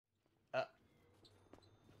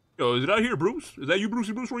Yo, is it out here, Bruce? Is that you,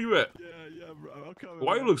 Brucey Bruce? Where you at? Yeah, bro. I'm coming.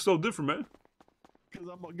 Why you look so different, man? Because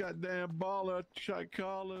I'm a goddamn baller, shot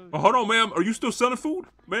caller. Oh, hold on, ma'am. Are you still selling food,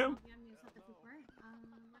 ma'am?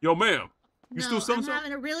 Yo, ma'am. You still selling something? I'm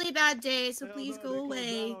having a really bad day, so please no, go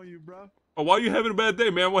away. On you, bro. Oh, why are you having a bad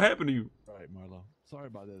day, man? What happened to you? All right, Marlo. Sorry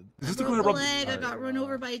about that. Is this I the broke guy a about... leg. I got run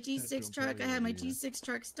over by a G6 truck. I had my G6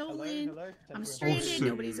 truck stolen. I'm stranded. shit.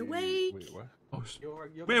 Nobody's awake. Wait, what?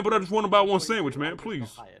 Oh, man, but I just want to buy one sandwich, man.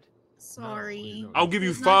 Please. Sorry. I'll give you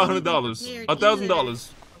It's not even $500. prepared $1,000.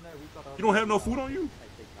 You don't have no food on you?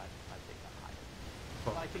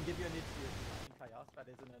 I can give you an chaos. That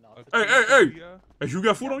isn't enough. Hey. Hey, you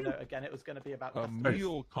got food on you? No, again, it was going to be about A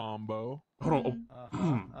meal combo. Hold on.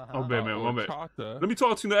 Oh, bad, man. My bad. Chata Let me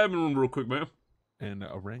talk to you in the admin room real quick, man. and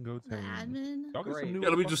a orangutan. The admin? Y'all got some new Yeah,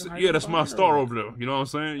 let me just... fucking Yeah, that's my items star on over there. You know what I'm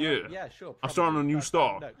saying? Yeah. Yeah, sure. I'm starting a new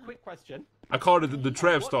star. No, quick question. I called it the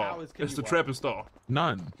trap What star. hours can It's you the work? trapping star.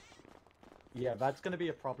 None. Yeah, that's going to be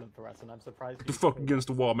a problem for us, and I'm surprised. Get the fuck against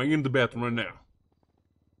the wall, man. Get in the bathroom right now.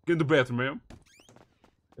 Get in the bathroom, ma'am.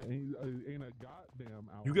 Ain't a goddamn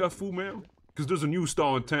hour. You got food, ma'am? Because there's a new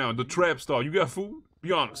star in town, the trap star. You got food?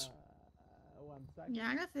 Be honest. Yeah,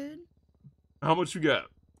 I got food. How much you got?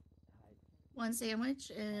 One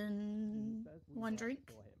sandwich and one drink.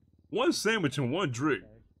 One sandwich and one drink.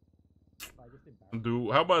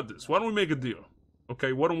 Dude, how about this? Why don't we make a deal?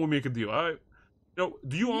 Okay, why don't we make a deal, all right? Yo,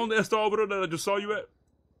 do you own that star over there that I just saw you at?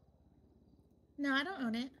 No, I don't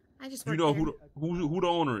own it. I just Do work you know there. who the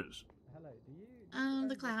owner is?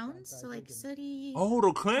 The clowns. So like Sooty. Oh,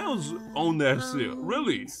 the clowns own that shit.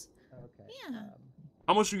 Really? Bones. Yeah.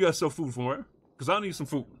 How much you got sell food for, man? Because I need some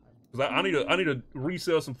food. Because I need to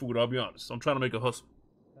resell some food, I'll be honest. I'm trying to make a hustle.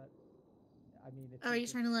 Oh, are you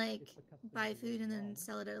trying to like buy food and then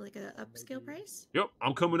sell it at like a upscale price? Yep,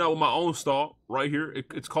 I'm coming out with my own stall right here.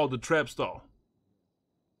 It's called the Trap Stall.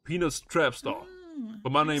 Peanut's Trap Stall.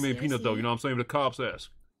 But my name ain't Peanut though, you know what I'm saying? The cops ask.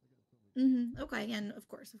 Okay, and of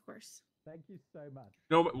course. Thank you so much.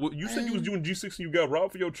 You know, you said you was doing G6 and you got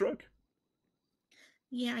robbed for your truck?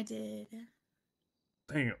 Yeah, I did.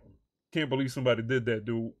 Damn. Can't believe somebody did that,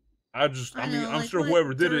 dude. I mean, know, I'm like, sure what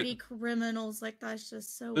whoever did dirty it. criminals, like that's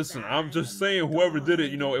just so Listen, bad. I'm just saying whoever did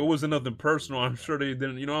it, you know, it wasn't nothing personal. I'm sure they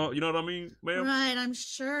didn't, you know what I mean, ma'am? Right, I'm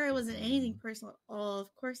sure it wasn't anything personal at all.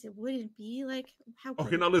 Of course it wouldn't be. Like, how could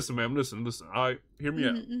Okay, now it? listen, ma'am, listen. All right, hear me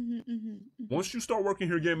out. Once you start working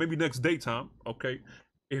here again, maybe next daytime, okay?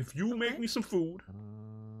 If you make me some food,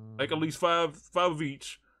 like at least five of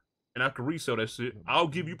each, and I can resell that shit, I'll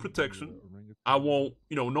give you protection. I won't,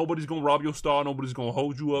 you know, nobody's gonna rob your star, nobody's gonna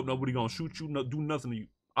hold you up, nobody gonna shoot you, do nothing to you.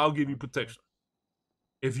 I'll give you protection.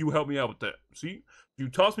 If you help me out with that. See? You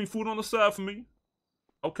toss me food on the side for me,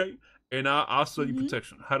 okay? And I'll sell you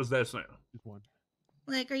protection. How does that sound?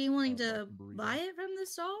 Like, are you willing to buy it from the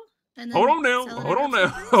stall? And then Hold on now. sell it Hold at on now.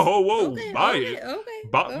 upscale price? Oh, whoa. Okay, Buy okay, it.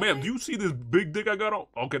 okay. Ma'am, do you see this big dick I got on?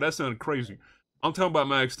 Okay, that sounded crazy. I'm talking about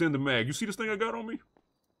my extended mag. You see this thing I got on me?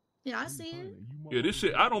 Yeah, I see it. Yeah, this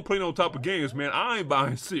shit, I don't play no type of games, man. I ain't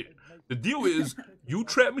buying shit. The deal is, you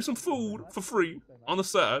trap me some food for free on the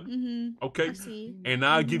side, okay? I see. And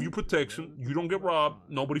I give you protection. You don't get robbed.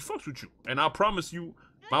 Nobody fucks with you. And I promise you,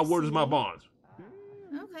 my word is my bond.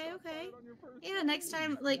 Okay. Yeah, next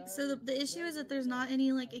time, like, so the issue is that there's not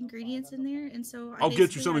any, like, ingredients in there, and so I'll get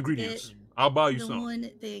you basically some have to ingredients. get I'll buy you the some. one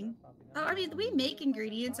thing. Oh, I mean, we make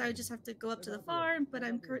ingredients. I would just have to go up to the farm, but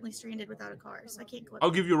I'm currently stranded without a car, so I can't go up.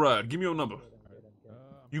 I'll give you a ride. Give me your number.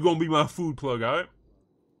 You gonna be my food plug, all right?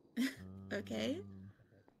 Okay.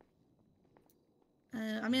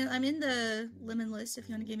 I'm in the lemon list if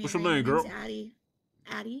you want to give me What's a your name, ring. My girl? name's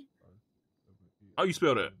Addie. How you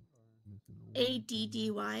spell that?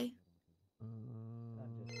 Addy.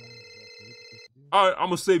 All right, I'm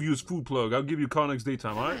gonna save you as food plug. I'll give you a call next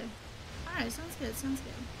daytime, all right? Alright, sounds good.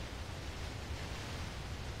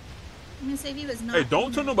 I'm gonna save you as not. Hey,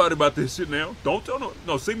 don't tell nobody about this shit now. Don't tell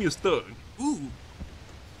no, save me a stud. Ooh.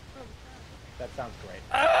 That sounds great.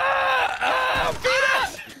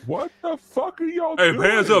 What the fuck are y'all Hey, doing?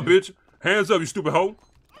 hands up, bitch. Hands up, you stupid hoe.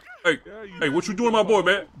 Hey, what you doing, my boy,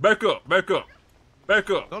 man? Back up.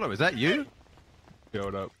 No, is that you? Yo,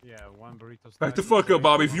 what up? Yeah, one burrito. Back the fuck up,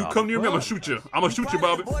 Bobby. If you come near me, I'm gonna shoot you.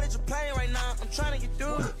 Bobby.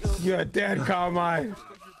 You're dead, Carmine.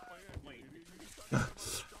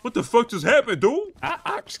 What the fuck just happened, dude?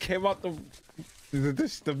 I just came out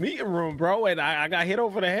the meeting room, bro, and I got hit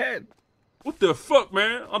over the head. What the fuck,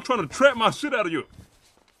 man? I'm trying to trap my shit out of you.